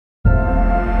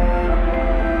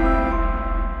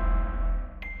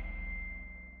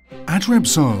At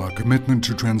Repsol, our commitment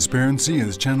to transparency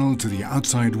is channeled to the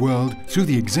outside world through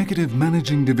the Executive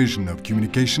Managing Division of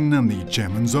Communication and the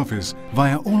Chairman's Office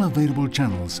via all available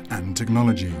channels and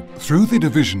technology. Through the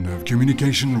Division of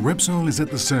Communication, Repsol is at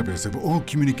the service of all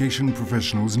communication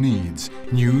professionals' needs.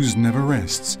 News never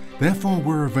rests. Therefore,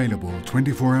 we're available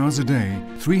 24 hours a day,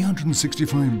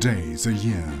 365 days a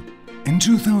year. In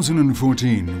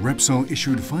 2014, Repsol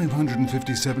issued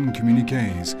 557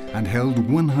 communiques and held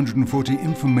 140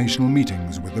 informational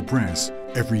meetings with the press.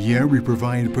 Every year we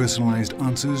provide personalized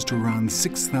answers to around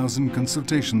 6,000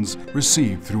 consultations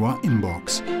received through our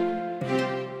inbox.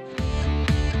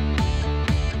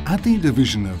 At the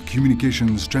Division of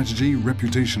Communication Strategy,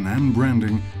 Reputation and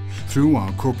Branding, through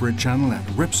our corporate channel at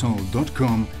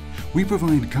Repsol.com, we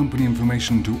provide company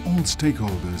information to all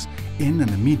stakeholders in an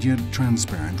immediate,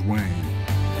 transparent way.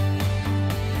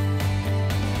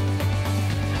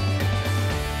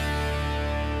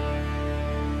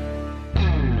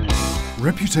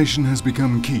 Reputation has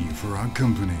become key for our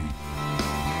company.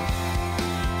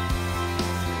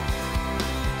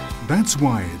 That's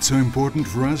why it's so important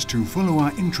for us to follow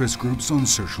our interest groups on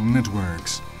social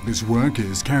networks. This work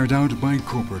is carried out by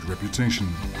Corporate Reputation.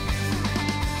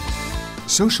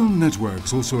 Social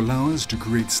networks also allow us to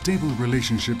create stable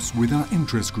relationships with our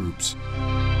interest groups.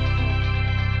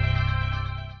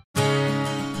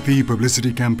 The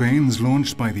publicity campaigns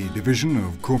launched by the Division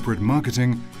of Corporate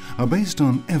Marketing are based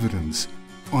on evidence,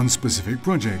 on specific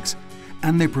projects,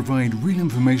 and they provide real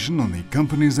information on the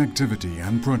company's activity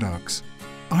and products.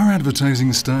 Our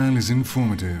advertising style is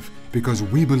informative because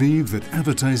we believe that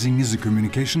advertising is a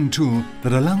communication tool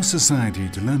that allows society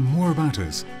to learn more about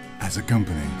us as a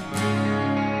company.